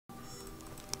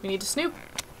We need to snoop.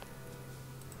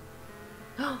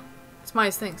 It's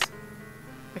Maya's things.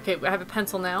 Okay, I have a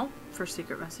pencil now. For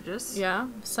secret messages. Yeah.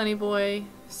 Sunny Boy,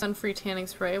 sun-free tanning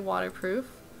spray, waterproof.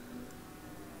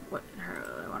 What?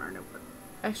 I want her notebook.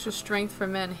 Extra strength for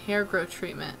men, hair growth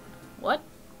treatment. What?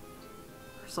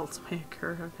 Results may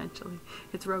occur eventually.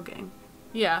 It's Rogaine.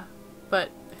 Yeah, but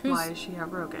who's... Why does she have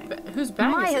Rogaine? Whose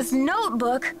bag Maya's is this?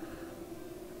 notebook.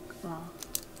 Well,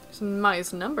 It's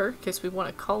Maya's number, in case we want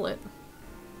to call it.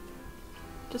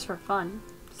 just for fun.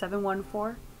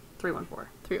 714-314.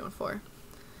 314.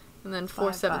 And then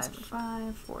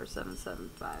 4775.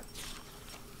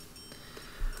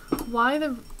 4775. Why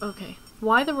the... Okay.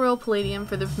 Why the Royal Palladium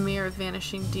for the premiere of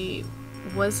Vanishing D?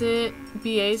 Was it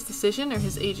BA's decision or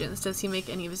his agent's? Does he make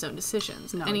any of his own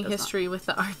decisions? No, Any he does history with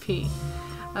the RP?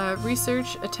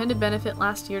 Research, attended benefit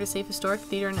last year to save historic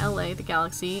theater in LA, the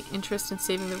Galaxy. Interest in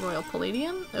saving the Royal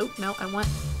Palladium? Oh, no, I want...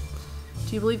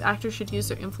 Do you believe actors should use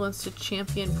their influence to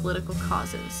champion political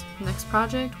causes? Next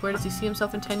project? Where does he see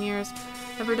himself in 10 years?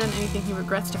 Ever done anything he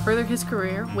regrets to further his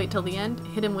career? Wait till the end?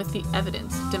 Hit him with the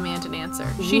evidence. Demand an answer.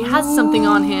 She has something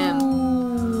on him. Ooh.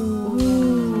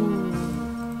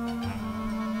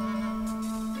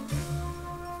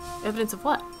 Evidence of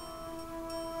what?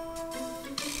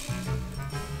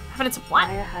 Evidence of what?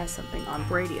 Maya has something on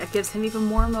Brady. It gives him even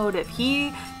more motive.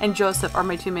 He and Joseph are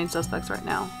my two main suspects right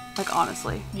now. Like,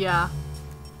 honestly. Yeah.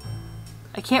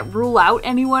 I can't rule out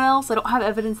anyone else. I don't have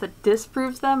evidence that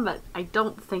disproves them, but I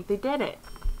don't think they did it.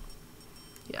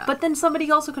 Yeah. But then somebody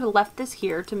also could have left this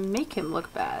here to make him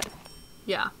look bad.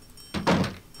 Yeah.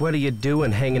 What are you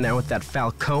doing hanging out with that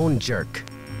Falcone jerk?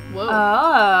 Whoa.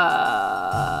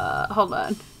 Hold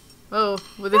on. Whoa.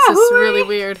 Well, this is who are really you?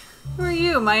 weird. Who are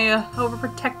you, my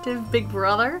overprotective big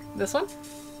brother? This one?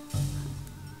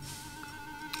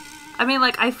 I mean,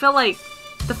 like, I feel like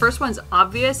the first one's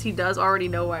obvious. He does already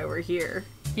know why we're here.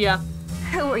 Yeah.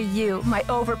 Who are you, my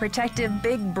overprotective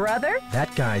big brother?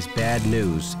 That guy's bad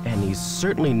news, and he's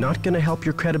certainly not gonna help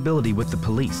your credibility with the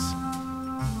police.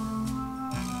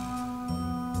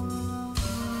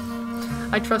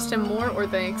 I trust him more, or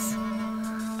thanks?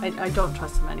 I don't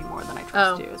trust him any more than I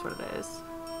trust you, is what it is.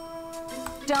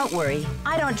 Don't worry,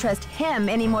 I don't trust him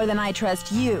any more than I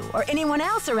trust you, or anyone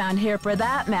else around here for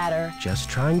that matter. Just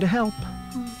trying to help.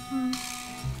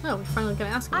 Oh, we're finally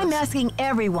gonna ask him I'm this. asking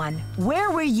everyone,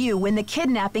 where were you when the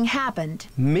kidnapping happened?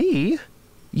 Me?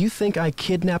 You think I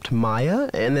kidnapped Maya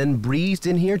and then breezed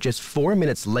in here just 4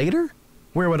 minutes later?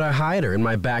 Where would I hide her? In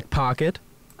my back pocket?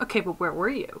 Okay, but where were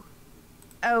you?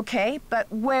 Okay,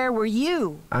 but where were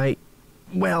you?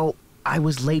 Well, I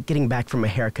was late getting back from a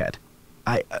haircut.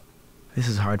 This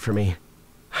is hard for me.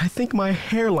 I think my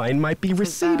hairline might be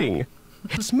receding.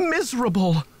 It's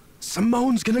miserable.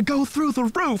 Simone's gonna go through the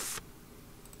roof.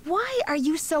 Why are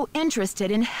you so interested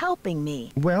in helping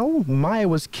me? Well, Maya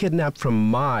was kidnapped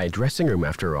from my dressing room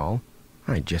after all.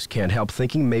 I just can't help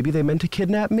thinking maybe they meant to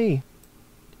kidnap me.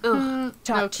 Ugh.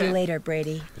 Talk to you okay. later,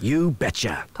 Brady. You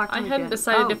betcha. Talk to I me hadn't again.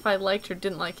 decided if I liked or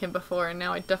didn't like him before, and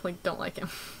now I definitely don't like him.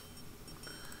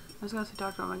 I was gonna say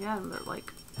talk to him again, but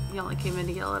like, he only came in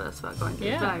to yell at us about going through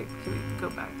Yeah. his bag. Can we go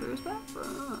back through his bag?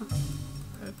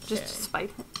 Just to spite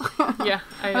him. Yeah,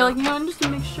 I I'm know. like, no, just to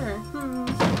make sure.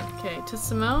 Okay, to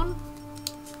Simone.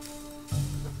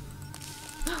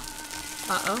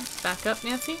 Uh-oh. Back up,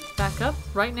 Nancy. Back up.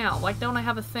 Right now. Why don't I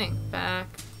have a thing? Back.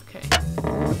 Okay.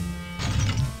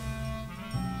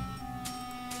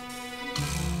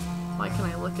 Why can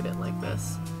I look at it like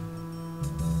this?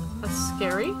 That's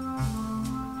scary.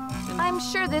 I'm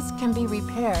sure this can be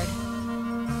repaired.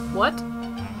 What?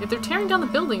 If they're tearing down the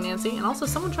building, Nancy, and also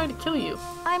someone tried to kill you.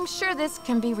 I'm sure this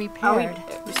can be Are we, repaired.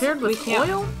 Repaired with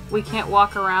oil? We can't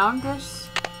walk around this?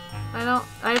 I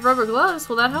have rubber gloves.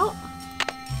 Will that help?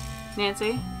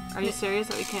 Nancy, are you serious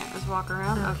that we can't just walk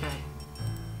around?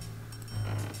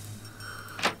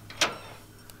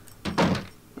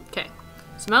 Okay.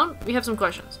 Simone, we have some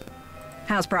questions.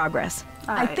 How's progress?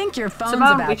 I Alright. think your phone's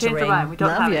Simone, about we to changed ring. our mind. We don't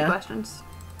Love have ya. any questions.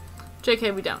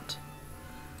 JK, we don't.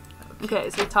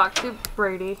 Okay, so we talked to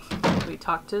Brady. We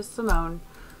talked to Simone.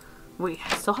 We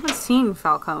still haven't seen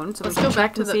Falcone, so Let's we go should back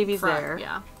check to and the see if he's front. there.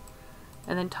 Yeah.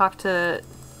 And then talk to...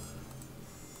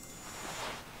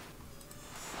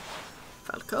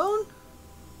 Falcone?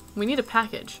 We need a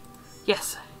package.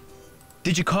 Yes.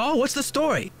 Did you call? What's the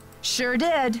story? Sure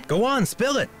did. Go on,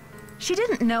 spill it. She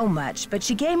didn't know much, but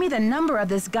she gave me the number of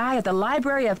this guy at the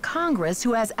Library of Congress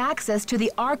who has access to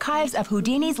the archives of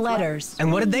Houdini's letters.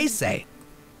 And what did they say?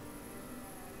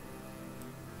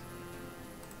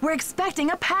 We're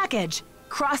expecting a package.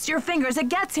 Cross your fingers it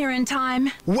gets here in time.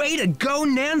 Way to go,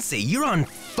 Nancy. You're on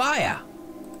fire.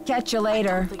 Catch you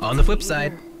later. On the flip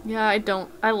side. Yeah,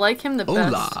 I like him the best.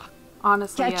 Hola.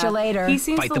 Honestly, Catch you later. He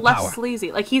seems Fight the the less power.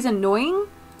 sleazy. Like, he's annoying,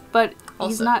 but he's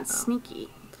Also, not no. sneaky.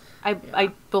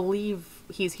 I believe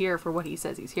he's here for what he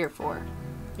says he's here for.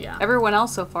 Yeah. Everyone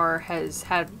else so far has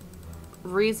had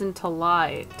reason to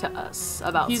lie to us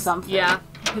about something. Yeah,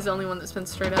 he's the only one that's been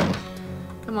straight up.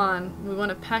 Come on, we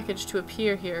want a package to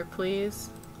appear here, please.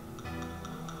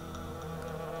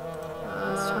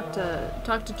 Let's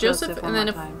Talk to Joseph, one and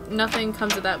then more if time. nothing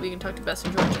comes of that, we can talk to Bess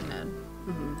and George and Ned.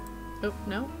 Oh,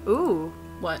 no? Ooh.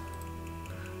 What?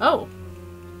 Oh!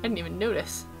 I didn't even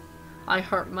notice. I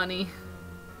heart money.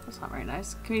 That's not very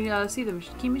nice. Can we see the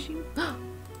key machine?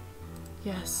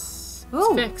 Yes.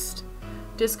 Ooh. It's fixed.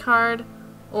 Discard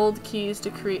old keys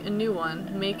to create a new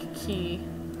one. Make key.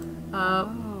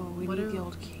 Oh, we what need are- the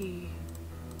old key.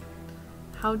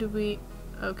 How do we...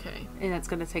 Okay. And it's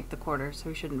going to take the quarter, so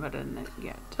we shouldn't put it in it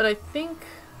yet. But I think...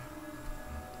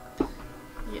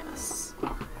 Yes.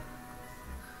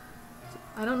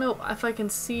 I don't know if I can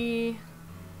see...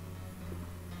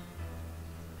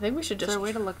 I think we should Is just... there a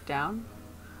way to look down?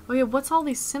 Oh yeah, what's all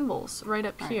these symbols right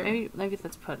up Alright, here? maybe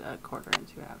let's put a quarter and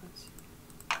see what happens.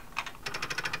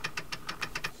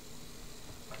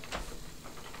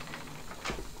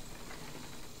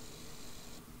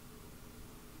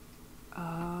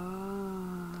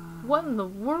 What in the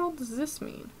world does this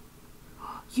mean?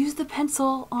 Use the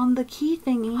pencil on the key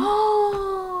thingy.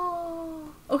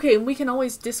 Okay, we can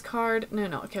always discard... No,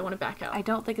 okay, I want to back out. I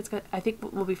don't think it's gonna. I think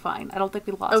we'll be fine. I don't think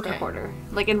we lost our Okay. quarter.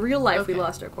 Like in real life, we Okay.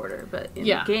 lost our quarter, but in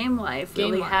Yeah. game life, we Game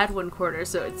only life. had one quarter,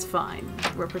 so it's fine.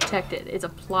 We're protected. It's a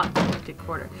plot protected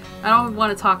quarter. I don't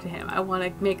want to talk to him. I want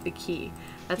to make the key.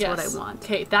 That's what I want.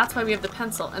 Okay, that's why we have the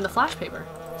pencil and the flash paper.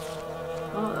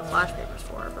 I don't know what the flash paper's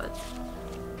for, but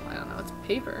I don't know, it's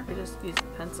paper. we just use the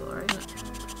pencil, right?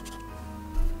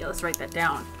 Yeah, let's write that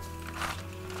down.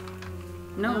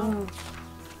 No.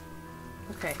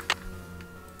 Okay.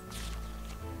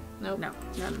 Nope. No.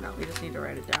 We just need to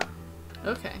write it down.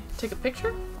 Okay. Take a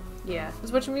picture? Yeah,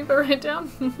 Is what you mean by write it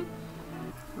down? I'm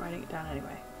writing it down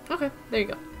anyway. Okay, there you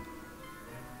go.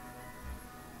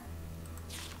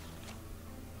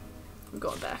 I'm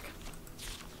going back.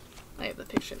 I have the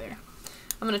picture there.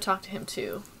 I'm gonna talk to him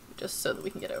too, just so that we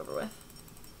can get it over with.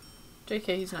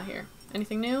 JK, he's not here.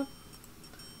 Anything new?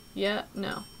 Yeah,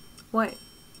 no. What?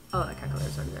 Oh, that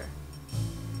calculator's already there.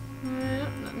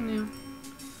 Nothing new.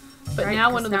 But Right, now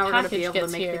 'cause when the now we're gonna be package able to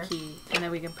gets make here, the key, and then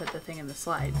we can put the thing in the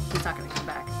slide. He's not gonna come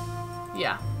back.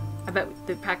 yeah, I bet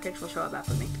the package will show up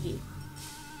after we make the key.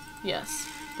 yes,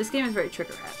 This game is very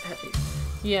trigger heavy.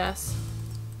 yes.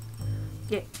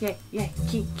 Yay!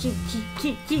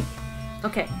 Key.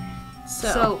 Okay,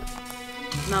 So, so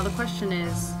now the question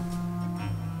is,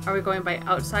 are we going by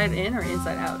outside in or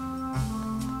inside out?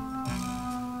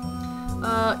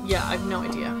 yeah, I have no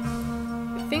idea.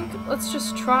 I think let's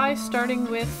just try starting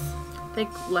with. I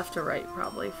think left to right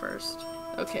probably first.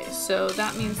 Okay, so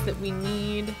that means that we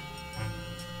need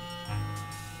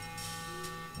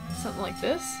something like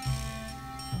this.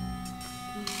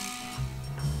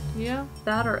 Yeah,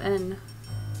 That or N.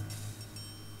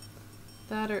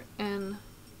 that or N.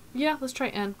 Yeah, let's try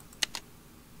N.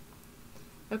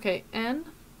 Okay, N,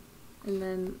 And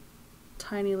then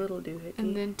tiny little doohickey.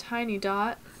 and then tiny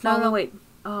dot. No, wait.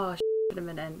 Oh, should have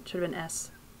been N. Should have been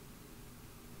S.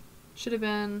 Should have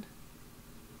been.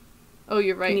 Oh,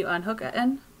 you're right. Can you unhook a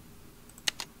N?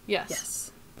 Yes.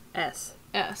 Yes. S.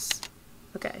 S.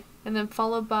 Okay. And then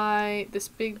followed by this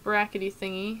big brackety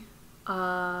thingy.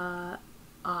 I.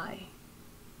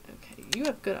 Okay, you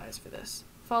have good eyes for this.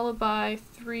 Followed by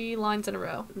 3 lines in a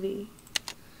row. V.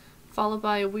 Followed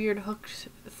by a weird hooked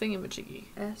thingamajiggy.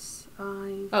 S.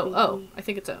 I. Oh, I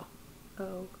think it's O.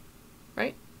 O.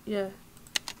 Right? Yeah.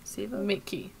 Siva? Make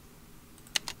key.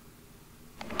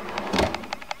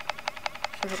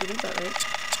 Sure hope we did that right.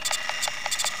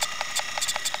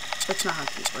 That's not how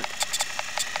keys work.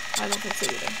 I don't think so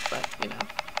either, but you know.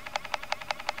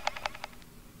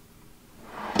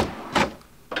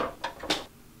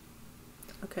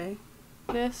 Okay.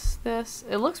 This.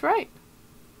 It looks right.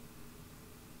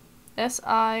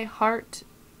 S-I heart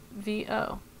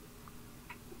V-O.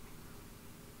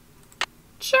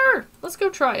 Sure! Let's go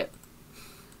try it.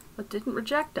 But didn't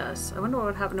reject us. I wonder what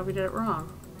would happen if we did it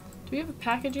wrong. Do we have a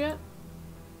package yet?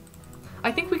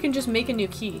 I think we can just make a new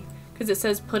key. Because it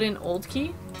says put in old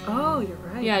key. Oh, you're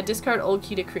right. Yeah, discard old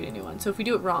key to create a new one. So if we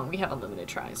do it wrong, we have unlimited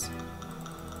tries.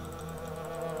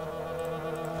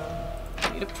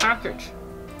 Need a package.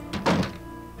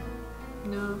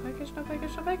 No package, no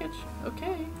package, no package.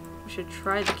 Okay. We should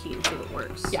try the key and see if it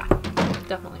works. Yeah,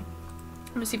 definitely.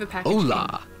 I'm gonna see if a package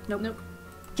Hola. came. Nope.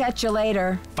 Catch you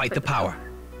later. Fight the power.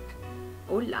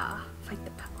 Hola. Fight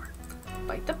the power.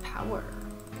 Fight the power.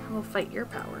 I will fight your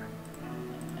power.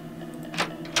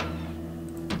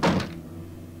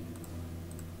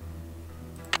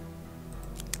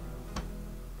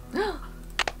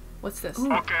 What's this?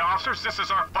 Okay, officers, this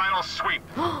is our final sweep.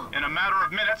 In a matter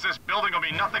of minutes, this building will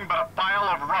be nothing but a pile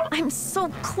of rubble. I'm so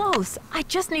close. I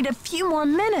just need a few more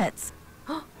minutes.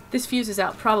 This fuse is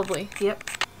out, probably. Yep.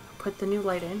 Put the new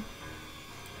light in.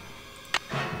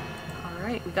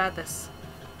 Alright, we got this.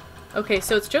 Okay,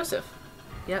 so it's Joseph.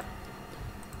 Yep.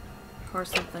 Or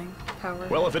something. Power.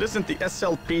 Well, if it isn't the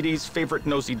SLPD's favorite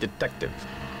nosy detective.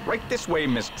 Right this way,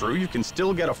 Miss Drew. You can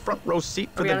still get a front row seat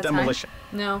for Are we the out of time? demolition.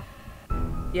 No.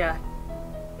 Yeah.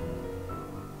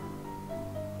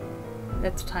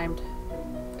 It's timed.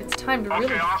 It's time to Okay,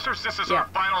 really... officers, this is Yeah. our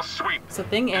final sweep. It's a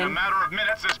thing In a in. matter of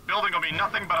minutes, this building will be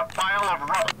nothing but a pile of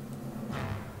rubble.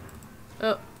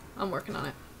 Oh, I'm working on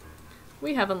it.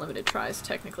 We have unlimited tries,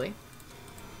 technically.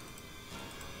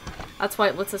 That's why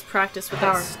it lets us practice with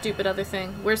Power. that stupid other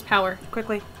thing. Where's power?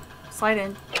 Quickly. Slide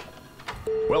in.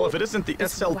 Well, if it isn't the Wow,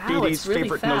 SLPD's it's really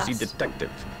favorite fast. nosy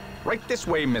detective. Right this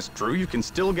way, Miss Drew. You can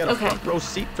still get a Okay. front row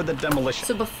seat for the demolition.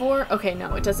 So before... Okay,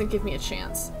 no, it doesn't give me a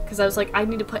chance. Because I was like, I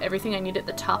need to put everything I need at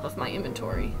the top of my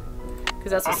inventory.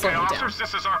 Because that's what's Okay, slowing me down. officers,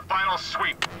 this is our final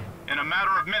sweep. In a matter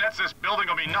of minutes, this building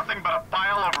will be nothing but a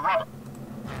pile of rubble.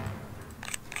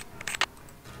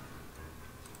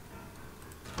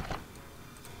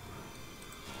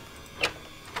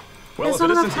 Well, There's if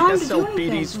it not isn't enough the time to do SLPD's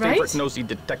anything, favorite right? nosy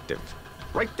detective.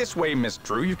 Right this way, Miss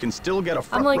Drew. You can still get a I'm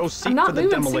front like, row seat I'm not for the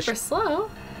moving demolition. super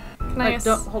slow. Can I...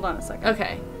 Don't, hold on a second.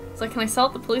 Okay. So can I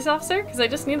assault the police officer? Because I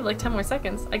just needed like 10 more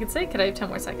seconds. I could say, could I have 10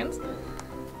 more seconds?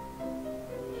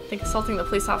 I think assaulting the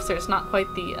police officer is not quite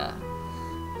the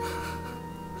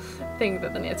thing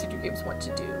that the Nancy Drew games want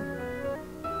to do.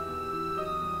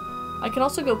 I can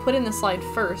also go put in the slide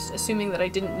first, assuming that I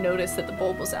didn't notice that the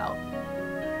bulb was out.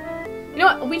 You know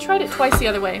what? We tried it twice the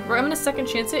other way. I'm going to second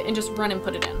chance it and just run and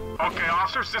put it in. Okay,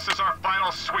 officers, this is our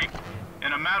final sweep.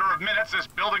 In a matter of minutes, this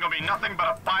building will be nothing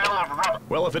but a pile of rubble.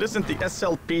 Well, if it isn't the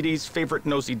SLPD's favorite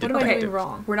nosy What am I detective. doing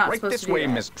wrong? We're not Right supposed this to do way,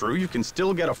 that. Miss Drew. You can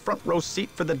still get a front row seat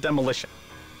for the demolition.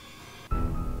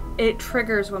 It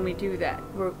triggers when we do that.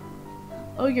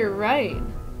 Oh, you're right.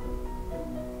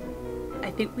 I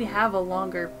think we have a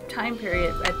longer time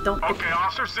period. I don't think... Okay,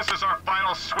 officers, this is our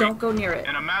final sweep. Don't go near it.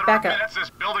 In a matter Back of up. minutes, this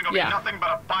building will Yeah. be nothing but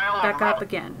a pile of Back rubble. up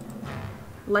again.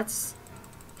 Let's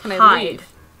Can I hide. leave?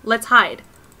 Let's hide.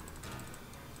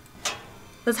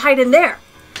 Let's hide in there.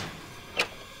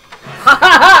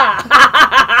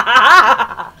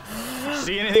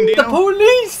 See anything, Dino?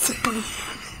 Police!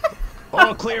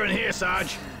 All clear in here,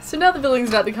 Sarge. So now the building's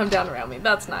about to come down around me.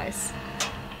 That's nice.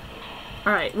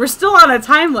 All right, we're still on a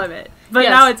time limit, but Yes.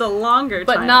 now it's a longer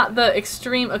But time. not the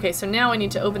extreme... Okay, so now I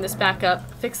need to open this back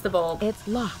up, fix the bulb. It's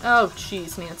locked. Oh,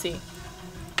 jeez, Nancy.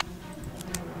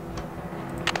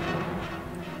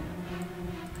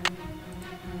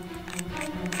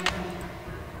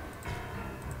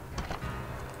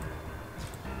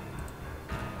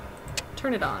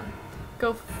 Turn it on.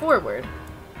 Go forward.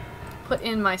 Put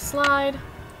in my slide.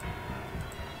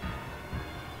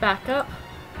 Back up,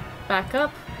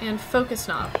 and focus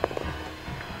knob.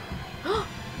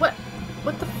 What?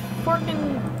 What the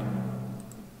forkin'...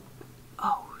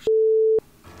 Oh,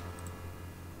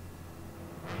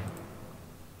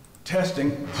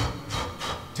 Testing.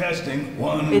 Testing.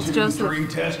 One, It's two, Joseph. three,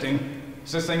 testing.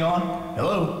 Is this thing on?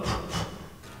 Hello?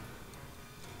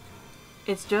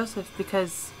 it's Joseph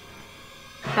because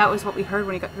that was what we heard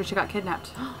when she got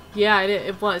kidnapped. Yeah,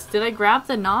 it was. Did I grab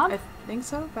the knob? I think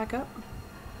so. Back up.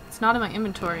 It's not in my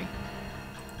inventory.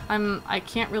 I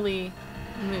can't really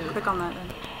move. Click on that and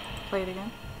play it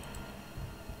again.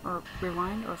 Or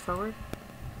rewind or forward.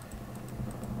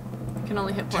 I can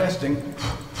only hit one. Testing.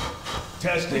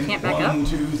 Testing. We can't back One, up?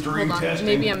 two, three, Hold on. testing.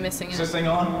 Maybe I'm missing it. Is this thing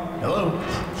on? Hello?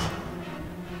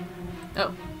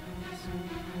 Oh.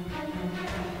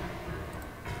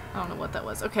 I don't know what that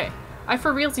was. Okay. I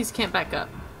for realsies can't back up.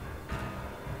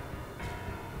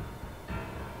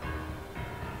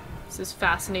 This is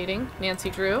fascinating. Nancy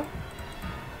Drew.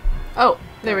 Oh,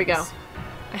 there we go.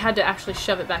 I had to actually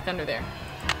shove it back under there.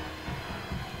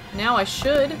 Now I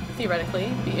should,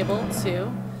 theoretically, be able to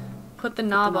put the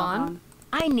knob on.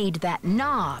 I need that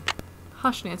knob.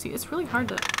 Hush, Nancy. It's really hard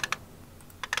to...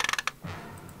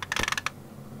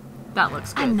 That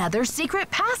looks good. Another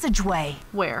secret passageway.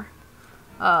 Where?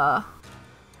 Royal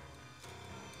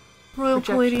Projection.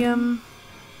 Palladium.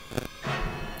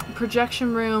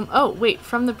 Projection room. Oh, wait.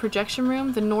 From the projection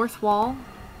room, the north wall.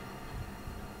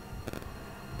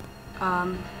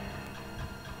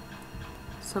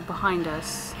 So behind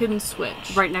us, Hidden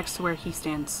switch. right next to where he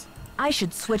stands. I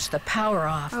should switch the power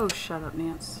off. Oh, shut up,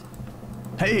 Nance.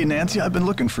 Hey, Nancy, I've been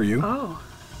looking for you. Oh.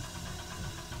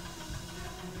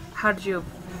 How did you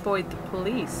avoid the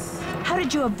police? How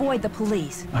did you avoid the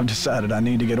police? I've decided I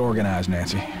need to get organized,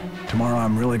 Nancy. Tomorrow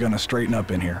I'm really gonna straighten up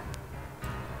in here.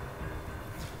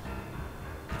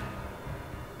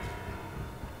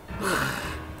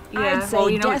 Yeah, I'd say well,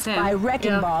 you know death it's him. by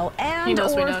wrecking Yeah. ball He and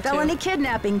knows we or know, too. felony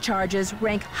kidnapping charges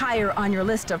rank higher on your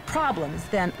list of problems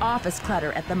than office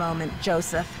clutter at the moment,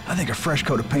 Joseph. I think a fresh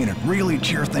coat of paint would really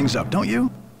cheer things up, don't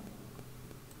you?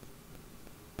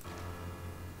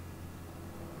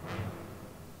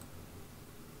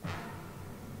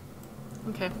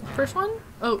 Okay, first one?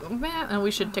 Oh, man, and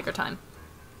we should take our time.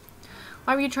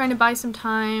 Why were you trying to buy some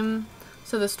time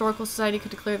so the Historical Society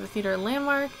could declare the theater a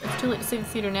landmark? It's too late to save the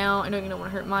theater now. I know you don't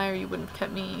want to hurt Maya or you wouldn't have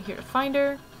kept me here to find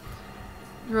her.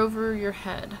 You're over your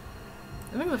head.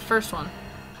 I think the first one.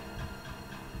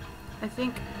 I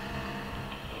think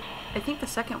the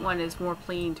second one is more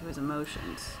playing to his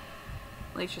emotions.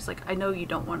 Like, she's like, I know you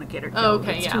don't want to get her killed. Oh,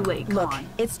 okay, it's yeah. too late. Come Look, on.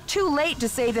 it's too late to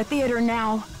save the theater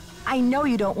now. I know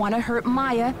you don't want to hurt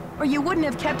Maya, or you wouldn't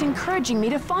have kept encouraging me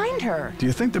to find her. Do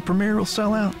you think the premiere will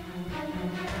sell out?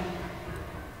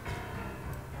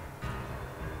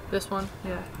 This one?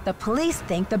 Yeah. The police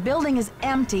think the building is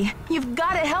empty. You've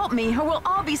got to help me, or we'll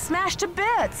all be smashed to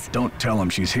bits. Don't tell him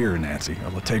she's here, Nancy,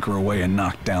 or we'll take her away and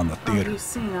knock down the Oh, theater. he's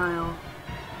senile.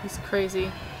 He's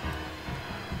crazy.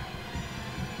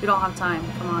 We don't have time.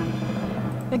 Come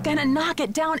on. We're gonna knock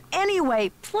it down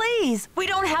anyway. Please, we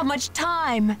don't have much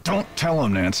time. Don't tell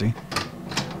him, Nancy.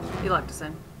 He locked us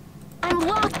in. I'm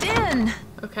locked in.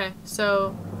 Okay,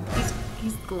 so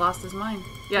He's lost his mind.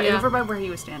 Yeah, Yeah. over by where he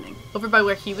was standing. over by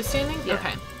where he was standing? Yeah.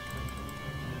 Okay.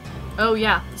 Oh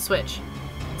yeah, the switch.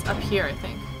 It's up here, I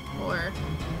think. Or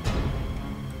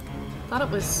I thought it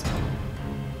was.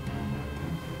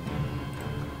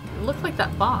 It looked like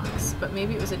that box, but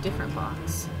maybe it was a different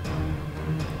box.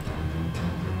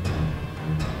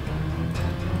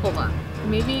 Hold on.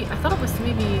 Maybe I thought it was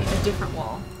maybe a different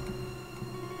wall.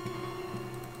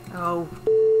 Oh.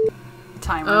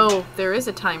 Timer. Oh, there is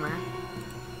a timer.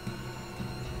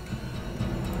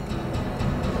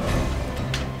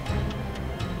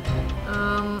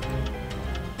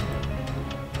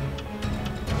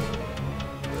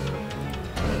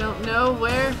 I don't know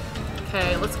where.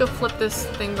 Okay, let's go flip this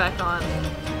thing back on.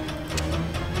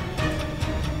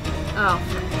 Oh,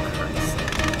 for Christ's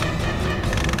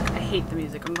sake. I hate the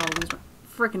music. I'm gonna lose my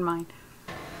freaking mind.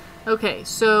 Okay,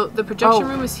 so the projection Oh.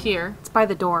 room is here. It's by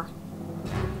the door.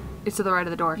 It's to the right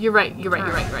of the door. You're right, you're right,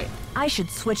 you're right, right. I should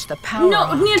switch the power No,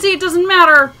 off. Nancy, it doesn't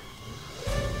matter.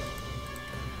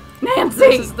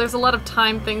 Nancy! There's a lot of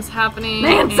time things happening.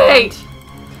 Nancy! and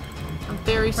I'm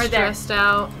very Right there. stressed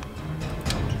out.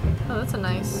 Oh, that's a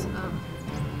nice.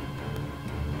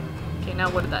 Okay, now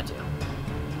what did that do?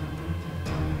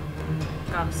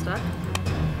 Got us stuck.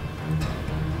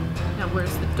 Now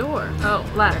where's the door? Oh,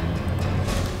 Ladder.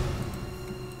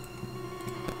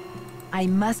 I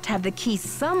must have the key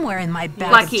somewhere in my bag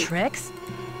Black of key. tricks.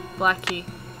 black key.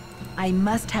 I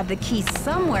must have the key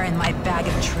somewhere in my bag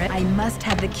of tricks. I must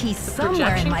have the key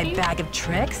somewhere in projection my key? bag of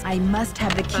tricks. I must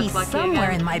have the key That's black key somewhere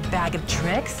again. in my bag of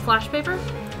tricks. Flash paper?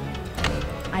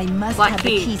 I must Black have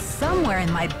key. the key somewhere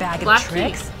in my bag of Black key.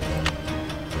 tricks.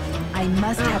 I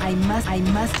must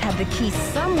have the key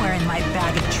somewhere in my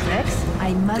bag of tricks.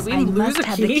 I must we lose a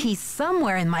have the key? key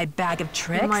somewhere in my bag of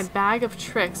tricks. My bag of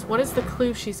tricks. What is the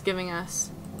clue she's giving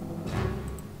us?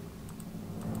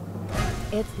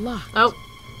 It's locked. Oh.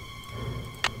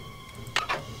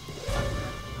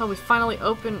 Oh, we finally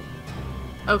open.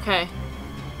 Okay.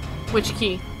 Which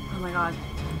key? Oh my god.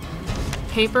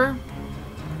 Paper.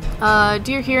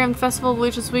 Dear here, I'm the Festival of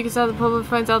Which this week is how the public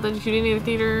finds out that Houdini the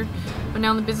theater, but now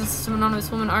in the business of some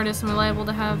anonymous woman artist, I'm liable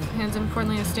to have hands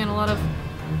importantly and stand a lot of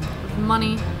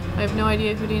money. I have no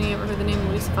idea Houdini ever heard the name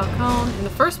Luisa Falcone in the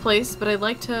first place, but I'd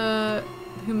like to.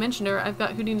 Who mentioned her? I've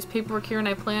got Houdini's paperwork here, and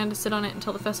I plan to sit on it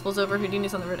until the festival's over.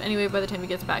 Houdini's on the road anyway. By the time he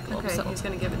gets back, it'll be Okay, settled. he's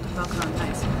gonna give it to Falcone.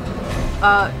 Nice.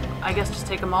 I guess just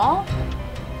take them all?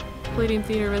 Palladium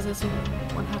Theater residency,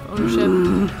 1/2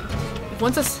 ownership.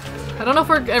 Once this, I don't know if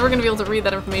we're ever going to be able to read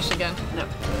that information again. No.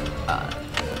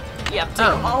 Yeah, take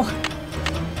them all.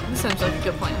 This seems like a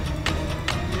good plan.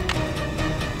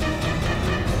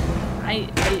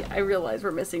 I realize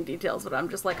we're missing details, but I'm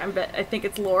just like, I think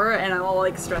it's Laura, and I'm all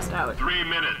like stressed out. 3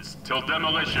 minutes till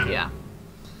demolition. Yeah.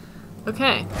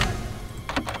 Okay.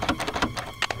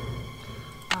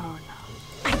 Oh no.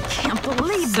 I can't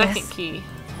believe Second this. key.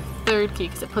 Third key,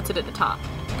 because it puts it at the top.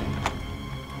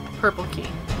 Purple key.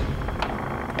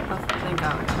 Oh, thank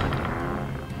God.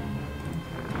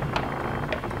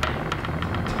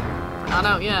 Not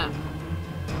out yet.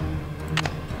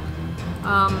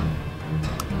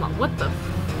 What the?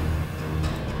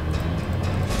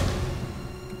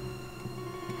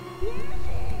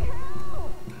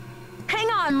 Hang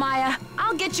on, Maya.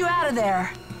 I'll get you out of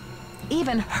there.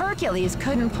 Even Hercules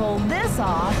couldn't pull this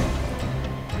off.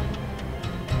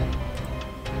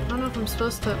 I don't know if I'm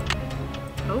supposed to...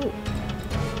 Oh.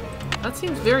 That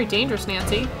seems very dangerous,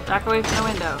 Nancy. Back away from the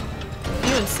window.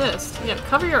 You insist. Yeah,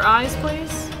 cover your eyes,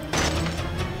 please.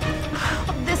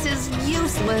 This is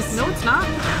useless. No, it's not.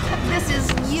 This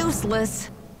is useless.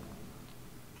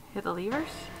 Hit the levers?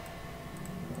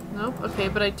 Nope. Okay,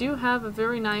 but I do have a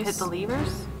very nice... Hit the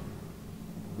levers?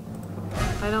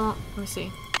 I don't... Let me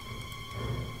see.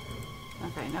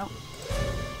 Okay, nope.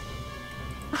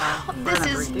 This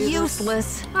is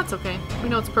useless. That's okay. We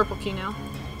know it's purple key now.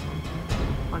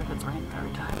 What if it's raining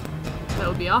every time? That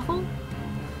would be awful.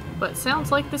 But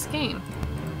sounds like this game.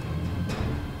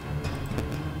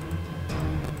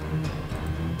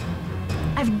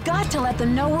 I've got to let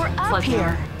them know we're up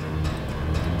here.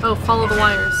 Oh, follow the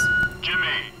wires. Jimmy,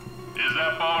 is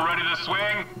that ball ready to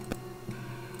swing?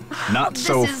 Not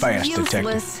so This is fast,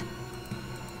 useless. Detective.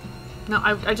 No,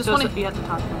 I just want Joseph, to... be at the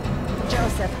top.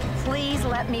 Joseph, please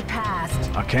let me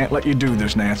past. I can't let you do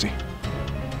this, Nancy.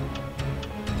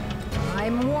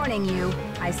 I'm warning you.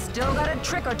 I still got a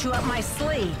trick or two up my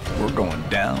sleeve. We're going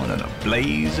down in a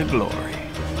blaze of glory.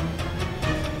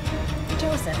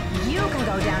 Joseph, you can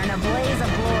go down in a blaze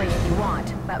of glory if you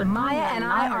want, but Maya and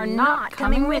I are not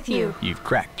coming with you. You've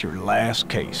cracked your last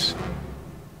case.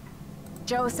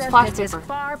 Joseph, Flash this is paper.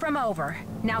 far from over.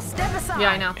 Now step aside.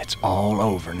 Yeah, I know. It's all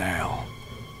over now.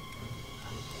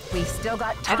 We've still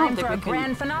got I don't time think for a we can-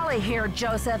 grand finale here,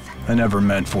 Joseph. I never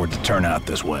meant for it to turn out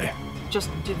this way. Just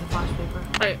do the flash paper.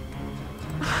 Right.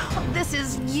 This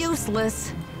is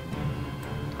useless.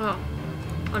 Oh.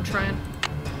 I'm trying.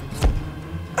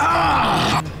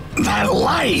 Ah! That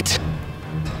light!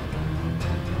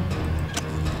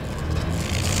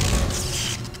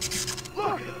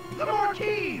 Look, the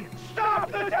marquee!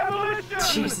 Stop the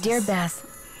demolition! Dear Bess,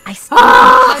 I still can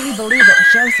hardly believe that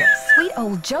Joseph, sweet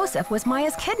old Joseph, was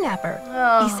Maya's kidnapper.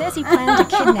 He says he planned to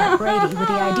kidnap Brady with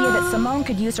the idea that Simone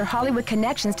could use her Hollywood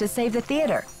connections to save the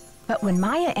theater. But when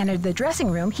Maya entered the dressing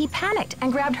room, he panicked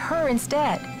and grabbed her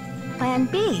instead. Plan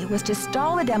B was to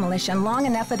stall the demolition long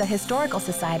enough for the Historical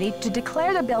Society to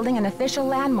declare the building an official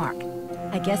landmark.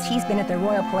 I guess he's been at the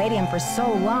Royal Palladium for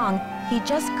so long, he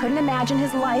just couldn't imagine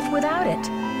his life without it.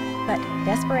 But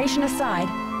desperation aside,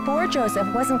 poor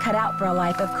Joseph wasn't cut out for a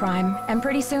life of crime, and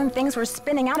pretty soon things were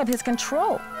spinning out of his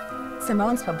control.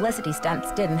 Simone's publicity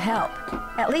stunts didn't help.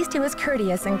 At least he was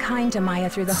courteous and kind to Maya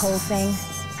through the whole thing.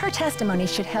 Her testimony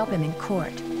should help him in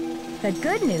court. The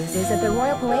good news is that the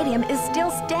Royal Palladium is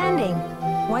still standing.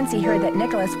 Once he heard that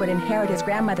Nicholas would inherit his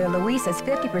grandmother Louisa's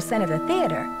 50% of the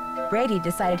theater, Brady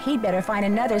decided he'd better find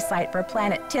another site for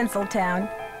Planet Tinseltown.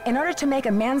 In order to make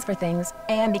amends for things,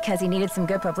 and because he needed some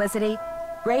good publicity,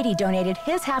 Brady donated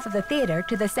his half of the theater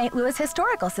to the St. Louis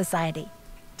Historical Society.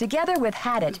 Together with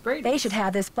Haddett, they should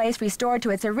have this place restored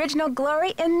to its original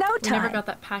glory in no We time. never got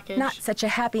that package. Not such a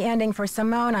happy ending for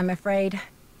Simone, I'm afraid.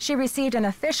 She received an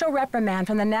official reprimand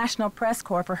from the National Press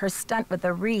Corps for her stunt with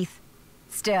the wreath.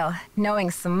 Still, knowing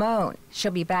Simone,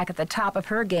 she'll be back at the top of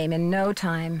her game in no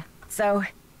time. So,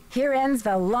 here ends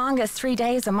the longest 3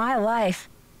 days of my life.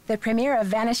 The premiere of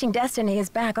Vanishing Destiny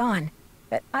is back on.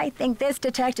 But I think this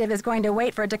detective is going to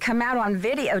wait for it to come out on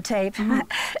videotape.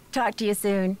 Talk to you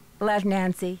soon. Love,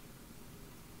 Nancy.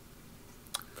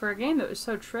 For a game that was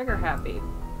so trigger happy.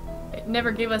 It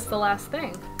never gave us the last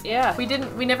thing. Yeah. We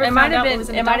never It found might have out what been. was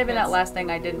in It the might have been that documents. last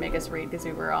thing I didn't make us read because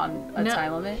we were on a No.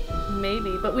 time limit.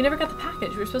 Maybe, but we never got the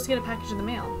package. We were supposed to get a package in the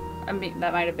mail. I mean,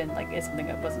 that might have been like something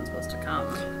that wasn't supposed to come.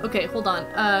 Okay, hold on.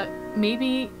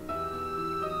 Maybe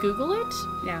Google it?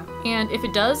 Yeah. And if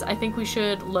it does, I think we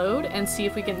should load and see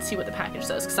if we can see what the package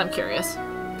says, because I'm curious.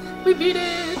 We beat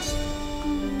it!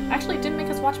 Actually, it didn't make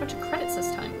us watch a bunch of credits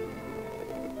this time.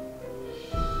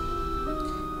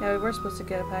 Yeah, we were supposed to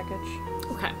get a package.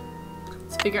 Okay.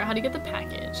 Let's figure out how to get the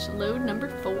package. Load number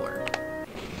 4.